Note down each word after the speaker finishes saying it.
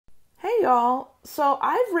y'all, so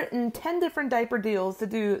I've written 10 different diaper deals to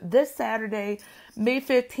do this Saturday, May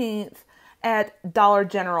 15th at Dollar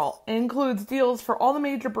General. It includes deals for all the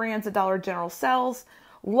major brands that Dollar General sells: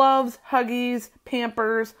 Loves, Huggies,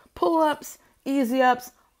 Pampers, Pull-Ups,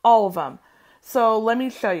 Easy-Ups, all of them. So let me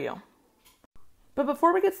show you. But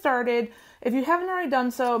before we get started, if you haven't already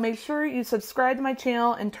done so, make sure you subscribe to my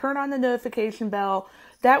channel and turn on the notification bell.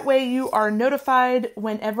 That way you are notified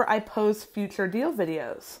whenever I post future deal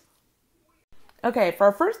videos. Okay, for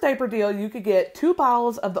our first diaper deal, you could get 2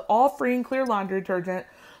 bottles of the all free and clear laundry detergent.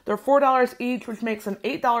 They're $4 each, which makes them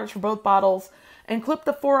 $8 for both bottles, and clip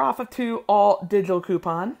the 4 off of 2 all digital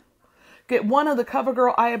coupon. Get 1 of the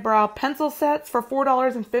CoverGirl eyebrow pencil sets for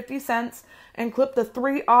 $4.50 and clip the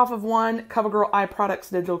 3 off of 1 CoverGirl eye products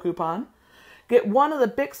digital coupon. Get 1 of the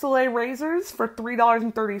Bic Soleil razors for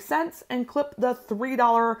 $3.30 and clip the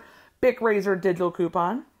 $3 Bic razor digital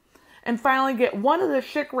coupon. And finally, get 1 of the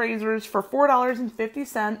Schick razors for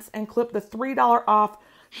 $4.50 and clip the $3 off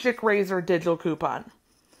Schick razor digital coupon.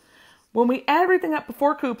 When we add everything up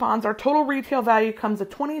before coupons, our total retail value comes to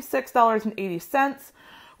 $26.80.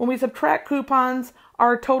 When we subtract coupons,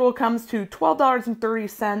 our total comes to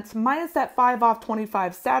 $12.30 minus that 5 off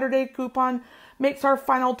 25 Saturday coupon, makes our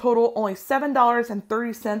final total only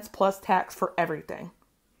 $7.30 plus tax for everything.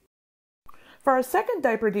 For our second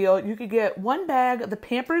diaper deal, you could get 1 bag of the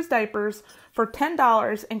Pampers diapers for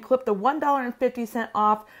 $10 and clip the $1.50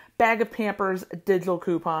 off bag of Pampers digital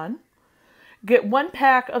coupon. Get 1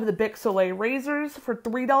 pack of the Bic Soleil razors for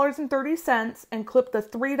 $3.30 and clip the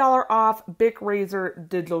 $3 off Bic razor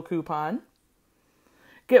digital coupon.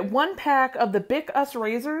 Get 1 pack of the Bic Us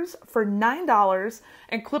razors for $9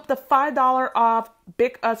 and clip the $5 off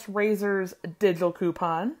Bic Us razors digital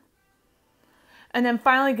coupon. And then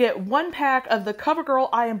finally get 1 pack of the CoverGirl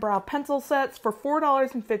eye and brow pencil sets for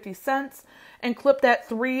 $4.50 and clip that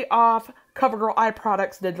 3 off CoverGirl eye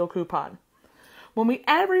products digital coupon. When we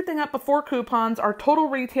add everything up before coupons, our total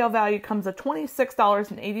retail value comes to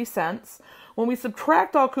 $26.80. When we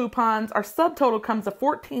subtract all coupons, our subtotal comes to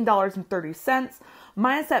 $14.30,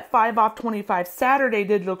 minus that 5 off 25 Saturday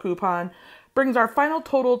digital coupon, brings our final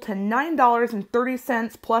total to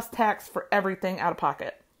 $9.30 plus tax for everything out of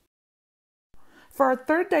pocket. For our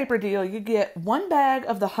third diaper deal, you get 1 bag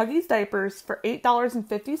of the Huggies diapers for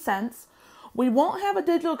 $8.50. We won't have a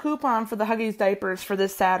digital coupon for the Huggies diapers for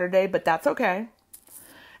this Saturday, but that's okay.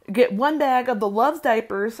 Get 1 bag of the Loves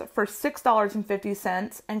diapers for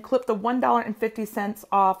 $6.50 and clip the $1.50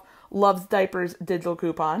 off Loves diapers digital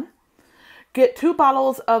coupon. Get 2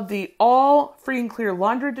 bottles of the all free and clear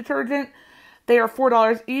laundry detergent. They are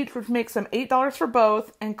 $4 each, which makes them $8 for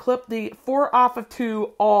both, and clip the 4 off of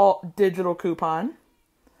 2 all digital coupon.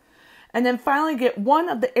 And then finally get 1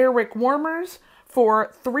 of the Airwick warmers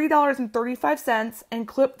for $3.35 and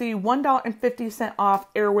clip the $1.50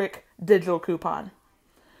 off Airwick digital coupon.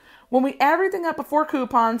 When we add everything up before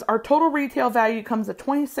coupons, our total retail value comes to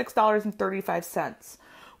 $26.35.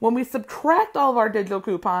 When we subtract all of our digital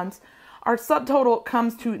coupons, our subtotal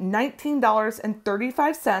comes to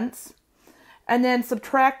 $19.35. And then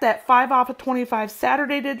subtract that 5 off of 25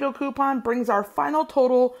 Saturday digital coupon, brings our final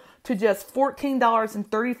total to just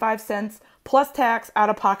 $14.35 plus tax out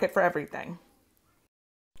of pocket for everything.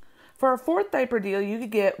 For our fourth diaper deal, you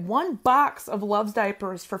could get 1 box of Loves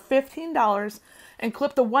diapers for $15 and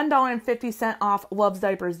clip the $1.50 off Loves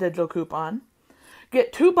diapers digital coupon.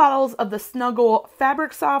 Get 2 bottles of the Snuggle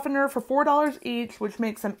fabric softener for $4 each, which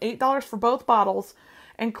makes them $8 for both bottles,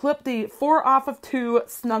 and clip the 4 off of 2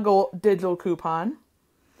 Snuggle digital coupon.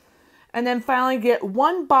 And then finally get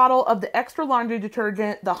 1 bottle of the extra laundry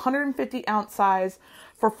detergent, the 150 ounce size,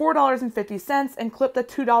 for $4.50 and clip the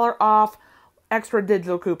 $2 off extra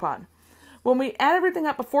digital coupon. When we add everything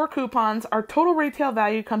up before coupons, our total retail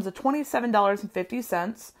value comes to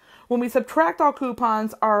 $27.50. When we subtract all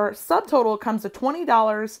coupons, our subtotal comes to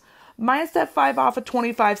 $20, minus that 5 off of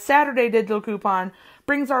 25 Saturday digital coupon,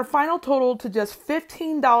 brings our final total to just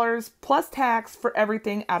 $15 plus tax for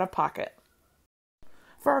everything out of pocket.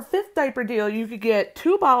 For our fifth diaper deal, you could get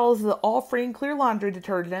 2 bottles of the all free and clear laundry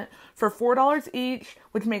detergent for $4 each,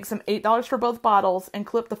 which makes them $8 for both bottles, and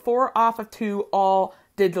clip the 4 off of 2 all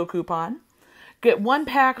digital coupon. Get 1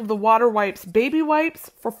 pack of the Water Wipes baby wipes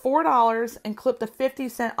for $4 and clip the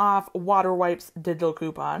 50-cent off Water Wipes digital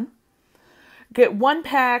coupon. Get 1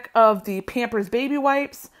 pack of the Pampers baby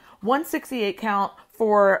wipes, 168 count,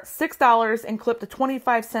 for $6 and clip the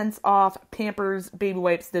 25 cents off Pampers baby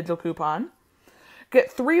wipes digital coupon.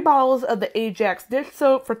 Get 3 bottles of the Ajax dish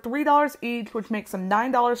soap for $3 each, which makes them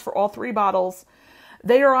 $9 for all 3 bottles.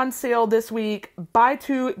 They are on sale this week. Buy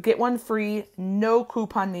 2, get 1 free. No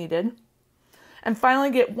coupon needed. And finally,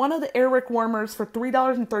 get one of the Airwick warmers for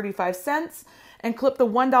 $3.35 and clip the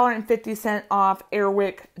 $1.50 off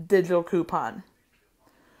Airwick digital coupon.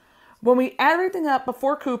 When we add everything up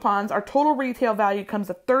before coupons, our total retail value comes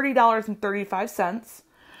to $30.35.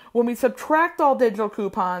 When we subtract all digital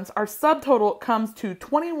coupons, our subtotal comes to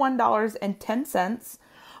 $21.10,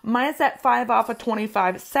 minus that 5 off of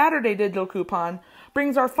 25 Saturday digital coupon,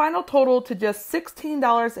 brings our final total to just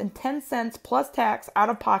 $16.10 plus tax out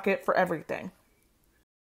of pocket for everything.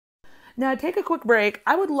 Now, to take a quick break,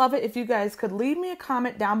 I would love it if you guys could leave me a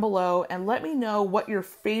comment down below and let me know what your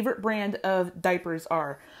favorite brand of diapers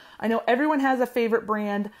are. I know everyone has a favorite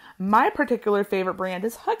brand. My particular favorite brand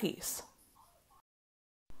is Huggies.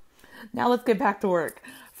 Now let's get back to work.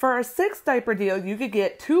 For our 6th diaper deal, you could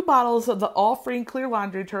get 2 bottles of the all-free clear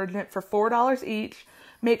laundry detergent for $4 each,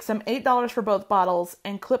 make some $8 for both bottles,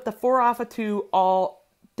 and clip the 4 off of 2 all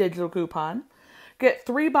digital coupon. Get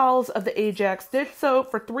 3 bottles of the Ajax dish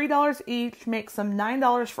soap for $3 each, make some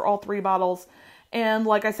 $9 for all 3 bottles, and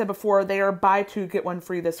like I said before, they are buy 2, get 1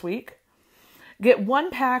 free this week. Get 1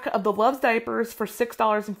 pack of the Love's Diapers for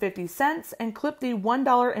 $6.50 and clip the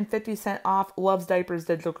 $1.50 off Love's Diapers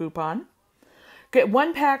digital coupon. Get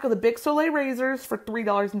 1 pack of the Bic Soleil razors for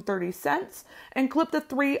 $3.30 and clip the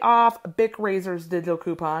 3 off Bic razors digital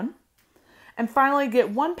coupon. And finally, get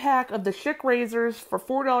 1 pack of the Schick razors for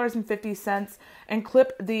 $4.50 and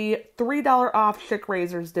clip the $3 off Schick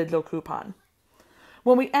razors digital coupon.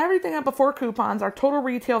 When we add everything up before coupons, our total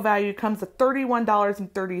retail value comes to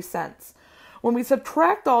 $31.30. When we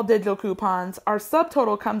subtract all digital coupons, our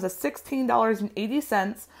subtotal comes to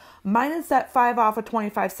 $16.80, minus that 5 off of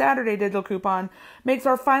 25 Saturday digital coupon, makes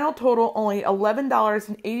our final total only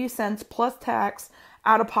 $11.80 plus tax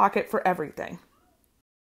out of pocket for everything.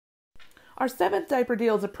 Our 7th diaper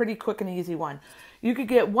deal is a pretty quick and easy one. You could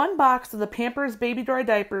get 1 box of the Pampers Baby Dry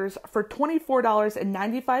diapers for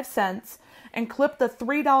 $24.95 and clip the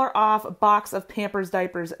 $3 off box of Pampers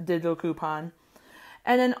diapers digital coupon.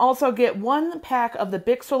 And then also get 1 pack of the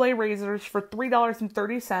Bic Soleil razors for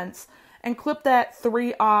 $3.30 and clip that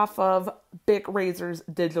 3 off of Bic razors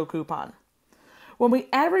digital coupon. When we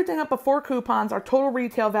add everything up before coupons, our total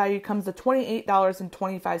retail value comes to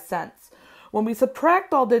 $28.25. When we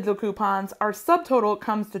subtract all digital coupons, our subtotal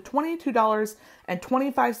comes to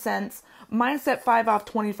 $22.25 minus that 5 off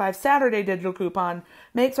 25 Saturday digital coupon,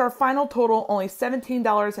 makes our final total only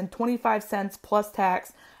 $17.25 plus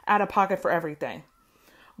tax out of pocket for everything.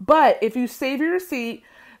 But if you save your receipt,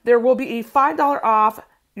 there will be a $5 off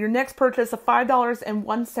your next purchase of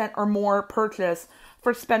 $5.01 or more purchase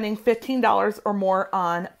for spending $15 or more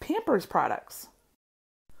on Pampers products.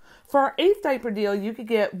 For our 8th diaper deal, you could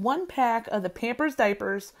get 1 pack of the Pampers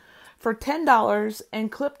diapers for $10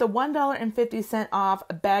 and clip the $1.50 off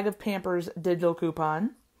a bag of Pampers digital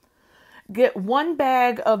coupon. Get 1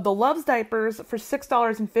 bag of the Love's diapers for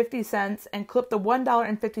 $6.50 and clip the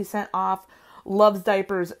 $1.50 off Love's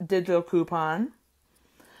Diapers digital coupon.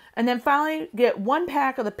 And then finally, get 1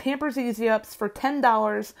 pack of the Pampers Easy Ups for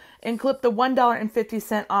 $10 and clip the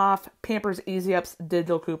 $1.50 off Pampers Easy Ups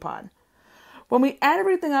digital coupon. When we add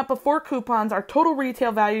everything up before coupons, our total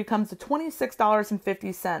retail value comes to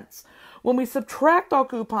 $26.50. When we subtract all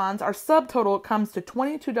coupons, our subtotal comes to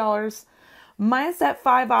 $22 minus that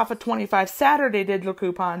 5 off of 25 Saturday digital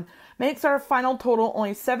coupon, makes our final total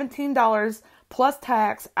only $17 plus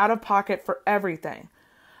tax out of pocket for everything.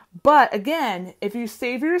 But again, if you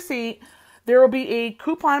save your receipt, there will be a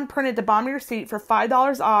coupon printed to bottom of your receipt for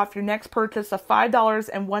 $5 off your next purchase of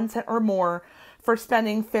 $5.01 or more for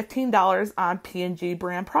spending $15 on P&G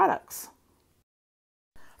brand products.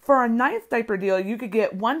 For our 9th diaper deal, you could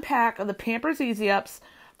get 1 pack of the Pampers Easy Ups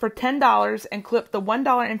for $10 and clip the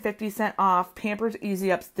 $1.50 off Pampers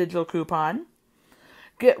Easy Ups digital coupon.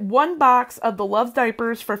 Get 1 box of the Love's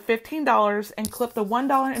Diapers for $15 and clip the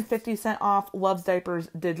 $1.50 off Love's Diapers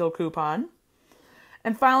digital coupon.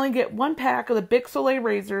 And finally, get 1 pack of the Bic Soleil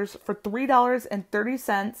razors for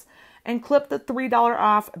 $3.30 and clip the $3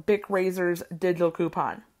 off Bic razors digital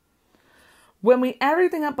coupon. When we add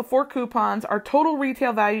everything up before coupons, our total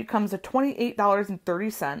retail value comes to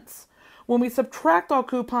 $28.30. When we subtract all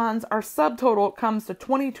coupons, our subtotal comes to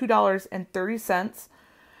 $22.30.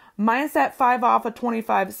 Minus that 5 off of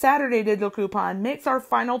 25 Saturday digital coupon, makes our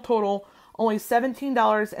final total only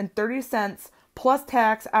 $17.30 plus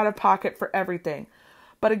tax out of pocket for everything.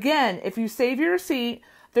 But again, if you save your receipt,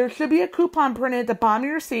 there should be a coupon printed at the bottom of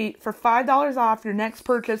your receipt for $5 off your next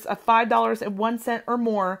purchase of $5.01 or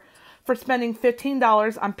more for spending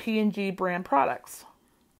 $15 on P&G brand products.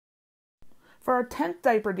 For our 10th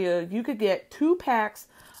diaper deal, you could get 2 packs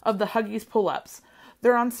of the Huggies pull-ups.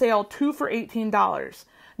 They're on sale 2 for $18.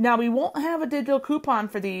 Now, we won't have a digital coupon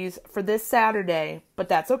for these for this Saturday, but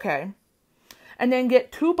that's okay. And then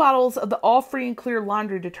get 2 bottles of the All Free and Clear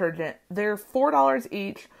laundry detergent. They're $4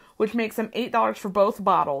 each, which makes them $8 for both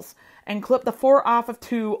bottles. And clip the 4 off of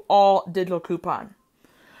 2 all digital coupon.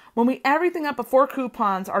 When we add everything up before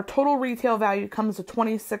coupons, our total retail value comes to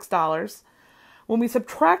 $26. When we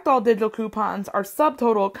subtract all digital coupons, our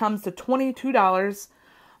subtotal comes to $22.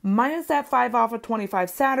 Minus that 5 off of 25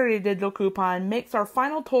 Saturday digital coupon makes our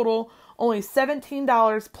final total only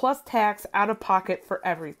 $17 plus tax out of pocket for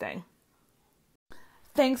everything.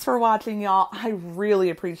 Thanks for watching, y'all. I really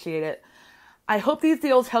appreciate it. I hope these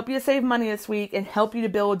deals help you save money this week and help you to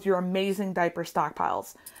build your amazing diaper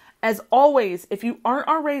stockpiles. As always, if you aren't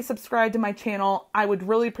already subscribed to my channel, I would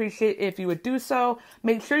really appreciate it if you would do so.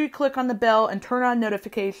 Make sure you click on the bell and turn on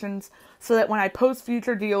notifications so that when I post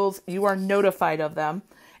future deals, you are notified of them.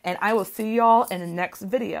 And I will see y'all in the next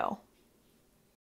video.